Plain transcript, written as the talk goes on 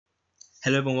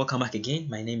Hello everyone, welcome back again.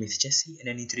 My name is Jesse, and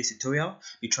then in today's tutorial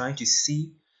we're trying to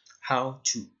see how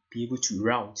to be able to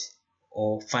route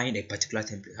or find a particular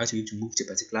template, how to be able to move to a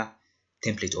particular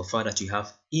template or file that you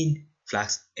have in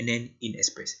Flask and then in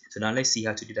Express. So now let's see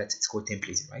how to do that. It's called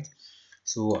templating, right?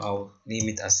 So I'll name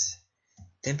it as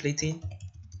templating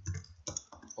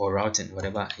or routing,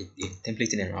 whatever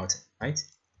templating and routing, right?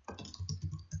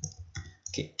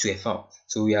 Okay, to a file.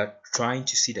 So we are trying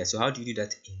to see that. So how do you do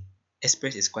that in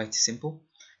Express? Is quite simple.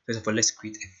 First of all, let's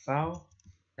create a file.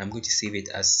 I'm going to save it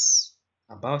as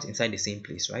about inside the same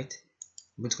place, right?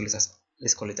 I'm going to call it as,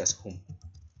 let's call it as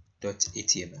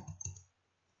home.html.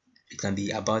 It can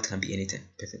be about, can be anything.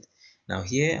 Perfect. Now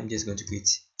here I'm just going to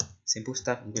create simple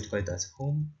stuff. I'm going to call it as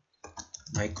home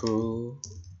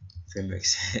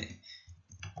Microframeworks.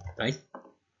 Right?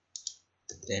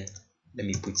 Then let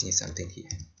me put in something here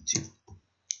too.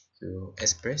 So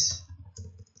Express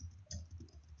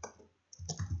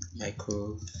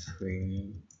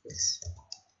Microframeworks.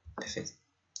 Perfect.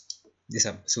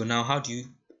 So now how do you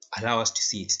allow us to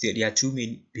see it? There are two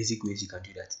main basic ways you can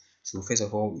do that. So first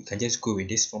of all, we can just go with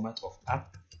this format of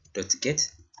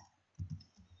app.get,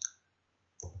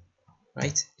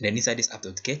 right? And then inside this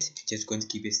app.get, you're just going to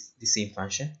give it the same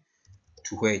function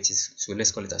to where it is. So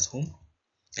let's call it as home.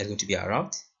 It's going to be our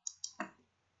route,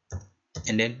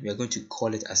 and then we are going to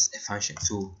call it as a function.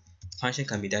 So function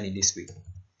can be done in this way. You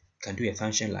can do a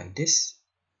function like this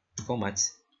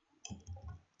format,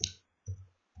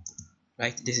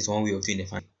 right? This is one way of doing the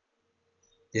function.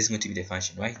 This is going to be the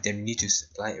function, right? Then we need to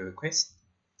supply a request,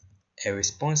 a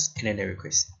response, and then a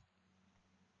request,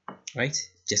 right?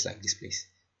 Just like this place.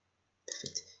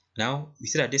 Perfect. Now we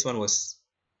see that this one was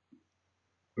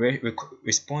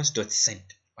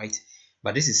response.send, right?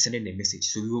 But this is sending a message.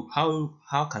 So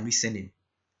how can we send in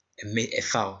a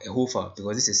file, a whole file?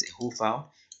 Because this is a whole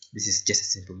file, this is just a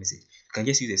simple message. You can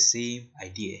just use the same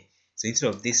idea. So instead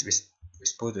of this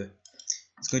response,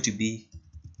 it's going to be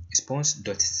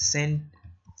response.send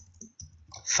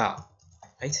file,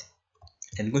 right?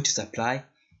 And I'm going to supply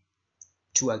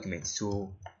two arguments.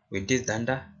 So with this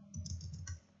danda,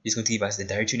 it's going to give us the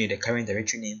directory name, the current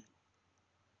directory name.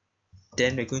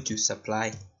 Then we're going to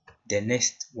supply the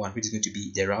next one, which is going to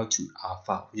be the route to our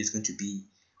file, which is going to be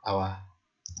our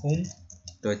home.html.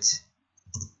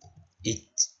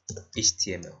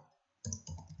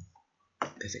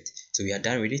 Perfect. So we are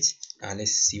done with it. Now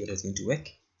let's see what is going to work.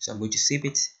 So I'm going to save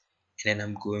it, and then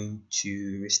I'm going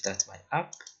to restart my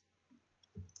app.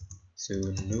 So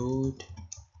node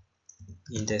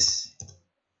index.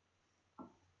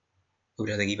 Hope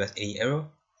it doesn't give us any error.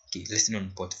 Okay, listing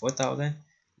on port 4000.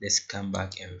 Let's come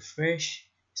back and refresh.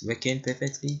 It's working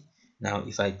perfectly. Now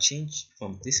if I change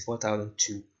from this 4000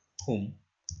 to home,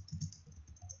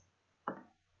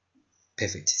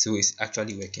 perfect. So it's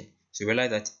actually working. So realize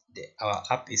that our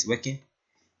app is working.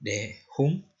 The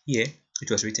home here, it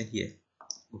was written here.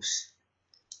 Oops.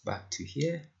 Back to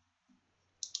here.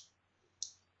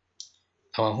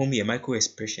 Our home here, micro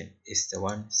expression, is the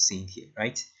one seen here,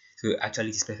 right? So actually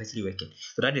it's perfectly working.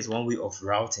 So that is one way of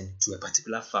routing to a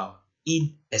particular file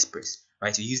in Express,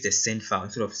 right? You use the send file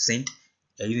instead of send.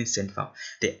 You're using send file.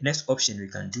 The next option we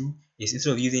can do is,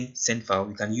 instead of using send file,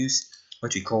 we can use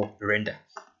what we call render.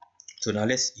 So now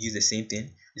let's use the same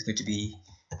thing. It's going to be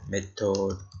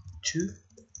method 2,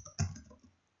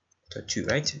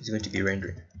 right? It's going to be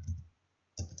rendering.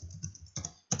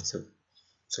 So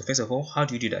first of all, how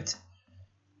do you do that?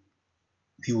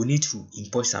 We will need to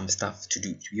import some stuff to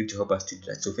be able to help us to do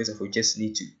that. So first of all, we just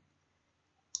need to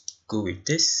go with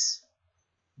this.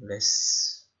 Let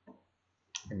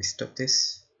me stop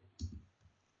this.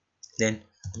 Then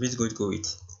I'm just going to go with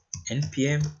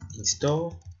npm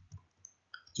install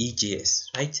EJS,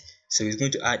 right? So it's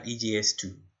going to add EJS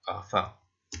to our file,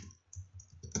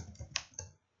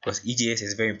 because EJS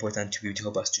is very important to be able to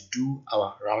help us to do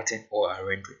our routing or our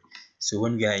rendering. So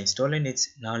when we are installing it,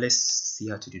 now let's see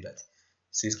how to do that.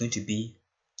 So it's going to be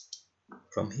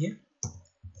from here,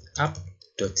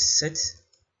 app.set,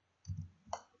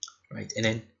 right? And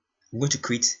then I'm going to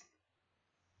create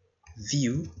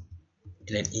view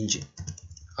and then engine.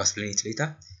 I'll explain it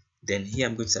later. Then here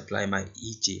I'm going to supply my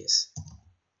EJS,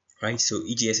 right? So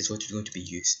EJS is what is going to be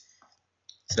used.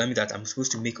 So that means that I'm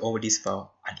supposed to make all this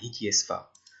file an EJS file.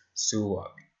 So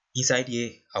inside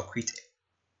here, I'll create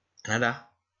another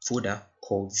folder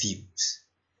called views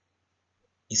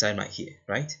inside my here,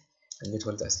 right? I'm going to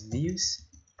call it as views.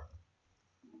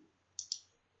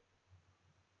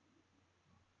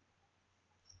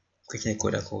 Creating a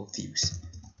folder called views.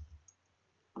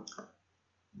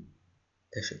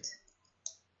 Perfect.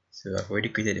 So I've already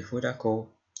created a folder called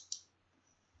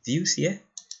views here,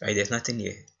 right? There's nothing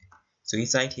here. So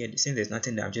inside here, since there's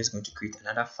nothing there, I'm just going to create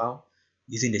another file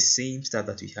using the same stuff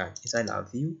that we had inside our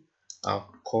view. I'll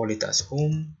call it as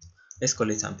home. Let's call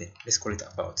it something. Let's call it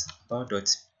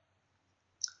about.ejs,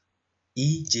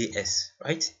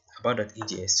 right?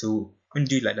 About.ejs. So when you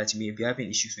do it like that, you may be having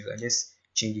issues. We can just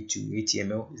change it to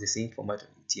HTML. It's the same format of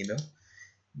HTML.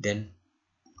 Then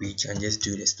we can just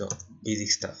do the stuff,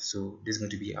 basic stuff. So this is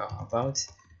going to be our about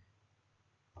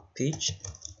page.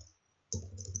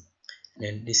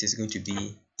 Then this is going to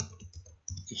be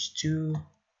h2.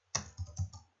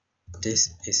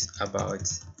 This is about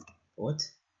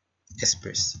what?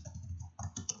 Express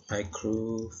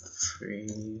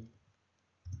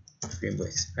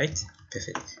Microframeworks, right?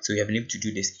 Perfect. So we have been able to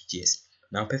do this EJS.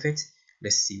 Now perfect.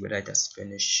 Let's see whether it has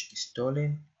finished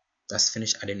installing. That's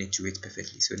finished adding it to it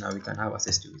perfectly. So now we can have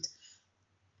access to it.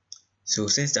 So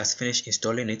since that's finished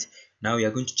installing it, now we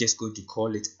are going to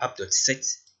call it app.set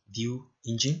view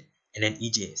engine and then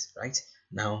EJS, right?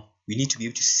 Now we need to be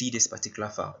able to see this particular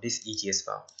file, this EJS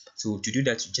file. So to do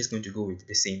that, you're just going to go with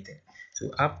the same thing. So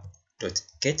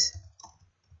app.get,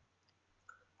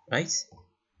 right?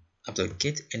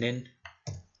 App.get, and then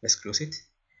let's close it.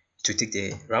 To take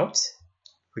the route,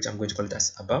 which I'm going to call it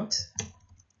as about.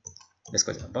 Let's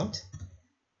call it about.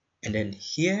 And then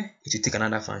here it will take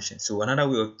another function. So another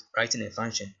way of writing a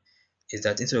function is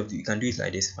that instead of, you can do it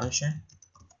like this: function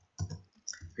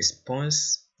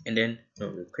response, and then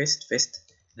request first,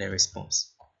 and then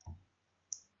response,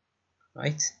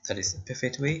 right? That is the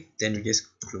perfect way. Then we just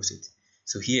close it.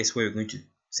 So here is where we're going to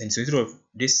send. So instead of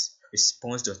this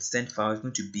response.send file, is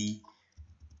going to be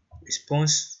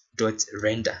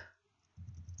response.render,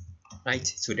 right?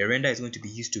 So the render is going to be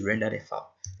used to render the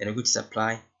file. Then we're going to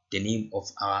supply the name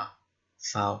of our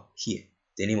file here,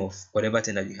 the name of whatever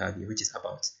thing that we have here, which is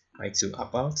about, right? So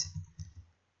about.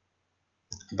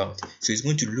 So it's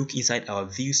going to look inside our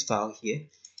views file here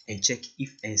and check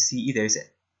if and see if there is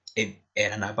an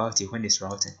about here when it's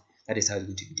routing. That is how it's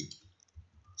going to be done.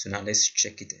 So now let's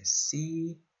check it and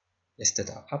see. Let's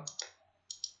start our app.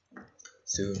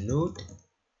 So node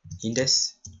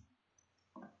index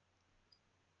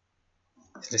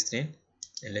 /string,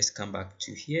 and let's come back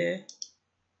to here.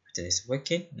 Then it's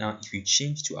working. Now if you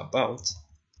change to about,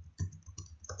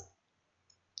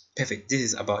 perfect. This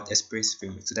is about Express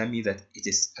framework. So that means that it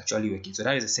is actually working. So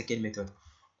that is the second method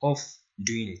of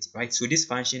doing it, right? So this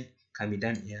function can be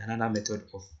done in another method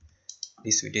of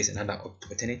this way. There's another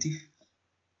alternative.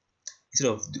 Instead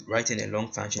of writing a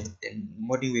long function, the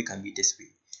modern way can be this way.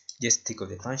 Just take off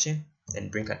the function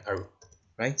and bring an arrow,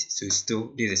 right? So it's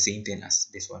still, there's the same thing as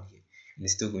this one here, and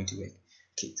it's still going to work.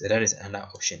 Okay, so that is another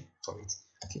option for it.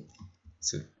 Okay,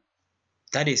 so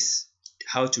that is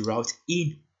how to route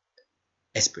in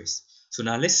Express. So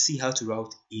now let's see how to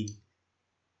route in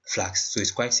Flask. So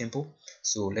it's quite simple.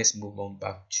 So let's move on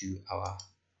back to our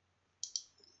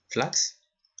Flask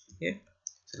here.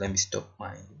 So let me stop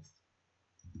my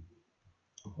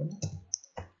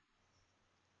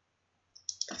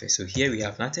okay. So here we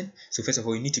have nothing. So first of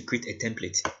all, you need to create a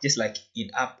template. Just like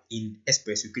in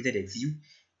Express, we created a view.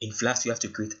 In Flask, you have to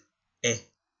create a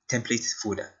template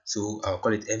folder. So I'll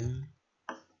call it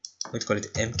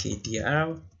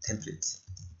mkdir template.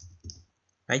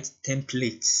 Right?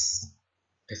 Templates.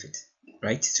 Perfect.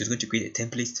 Right? So it's going to create a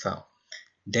template file.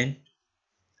 Then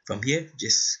from here,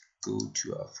 just go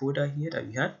to our folder here that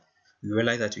we had. We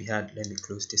realize that we had, let me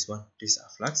close this one. This is our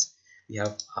Flask. We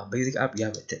have our basic app, we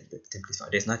have a template file.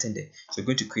 There's nothing there. So we're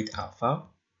going to create our file.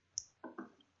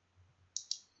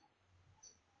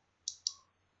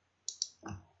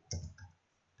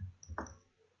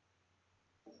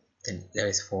 Then there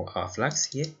is for our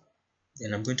Flask here.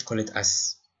 Then I'm going to call it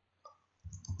as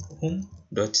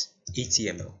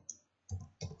home.html.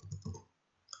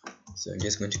 So I'm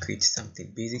just going to create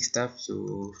something basic stuff.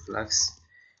 So Flask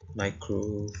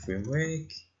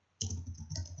Microframework.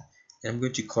 And I'm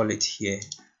going to call it here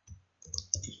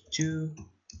to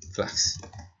Flask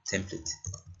template.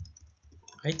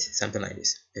 Right? Something like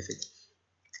this. Perfect.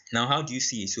 Now how do you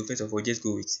see it? So first of all, just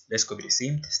go with, let's copy the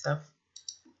same stuff.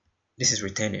 This is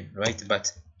returning, right?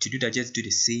 But to do that, just do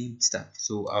the same stuff.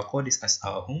 So I'll call this as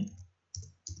our home.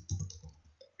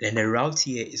 Then the route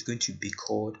here is going to be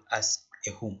called as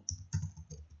a home,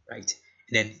 right?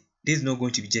 And then this is not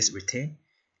going to be just return,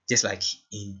 just like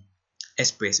in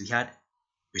Express we had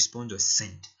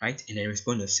response.send, right? And then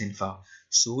response.send file.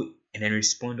 So and then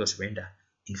response.render.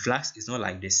 In Flask, it's not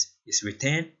like this. It's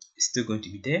return, it's still going to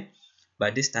be there,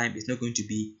 but this time it's not going to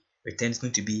be return, it's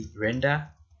going to be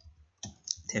render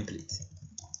template.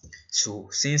 So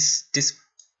since this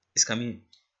is coming,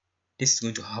 this is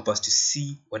going to help us to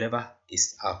see whatever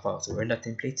is our file. So render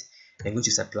template, I'm going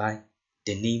to supply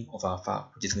the name of our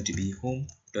file, which is going to be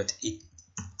home.html.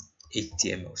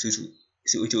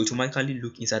 So it will automatically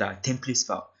look inside our templates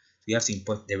file. So you have to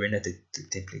import the render to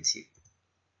template here.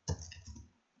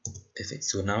 Perfect.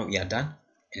 So now we are done,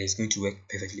 and it's going to work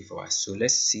perfectly for us. So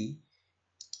let's see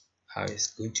how it's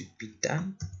going to be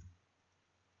done.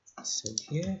 So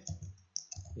here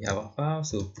we have our file.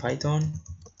 So Python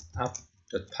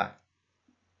app.py.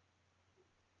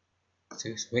 So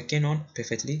it's working on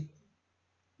perfectly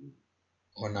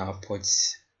on our port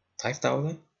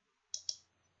 5000,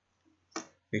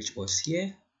 which was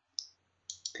here.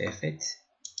 Perfect.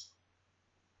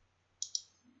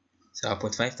 So our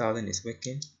port 5000 is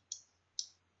working.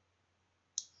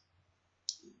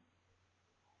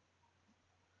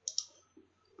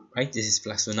 Right, this is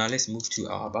Flask. So now let's move to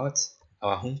our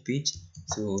home page.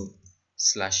 So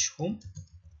 /home.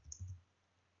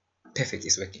 Perfect,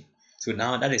 is working. So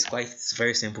now that is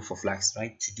very simple for Flask,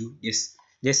 right? To do this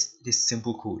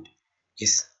simple code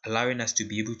is allowing us to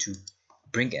be able to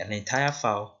bring an entire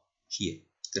file here.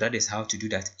 So that is how to do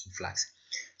that in Flask.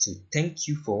 So thank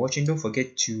you for watching. Don't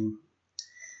forget to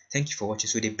thank you for watching.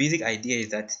 So the basic idea is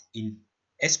that in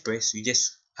Express you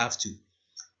just have to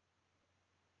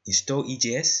install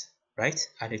EJS, right?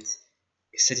 Add it,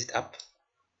 set it up,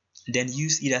 then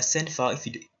use either send file if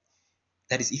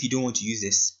you don't want to use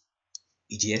this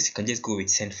EJS. You can just go with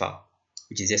send file,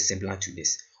 which is just similar to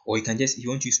this, or you can just, if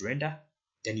you want to use render,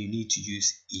 then you need to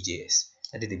use EJS.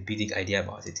 That is the basic idea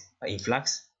about it. But in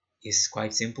Flask, it's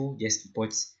quite simple. Just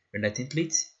import render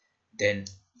template, then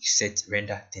you set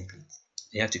render template.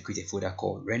 Then you have to create a folder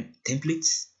called rend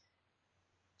templates,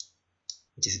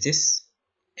 which is this,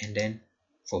 and then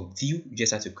for view you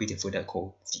just have to create a folder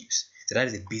called views. So that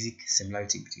is the basic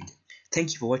similarity between them.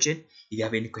 Thank you for watching. If you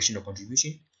have any question or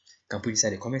contribution, you can put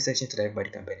inside the comment section so that everybody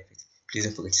can benefit. Please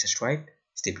don't forget to subscribe.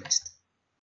 Stay blessed.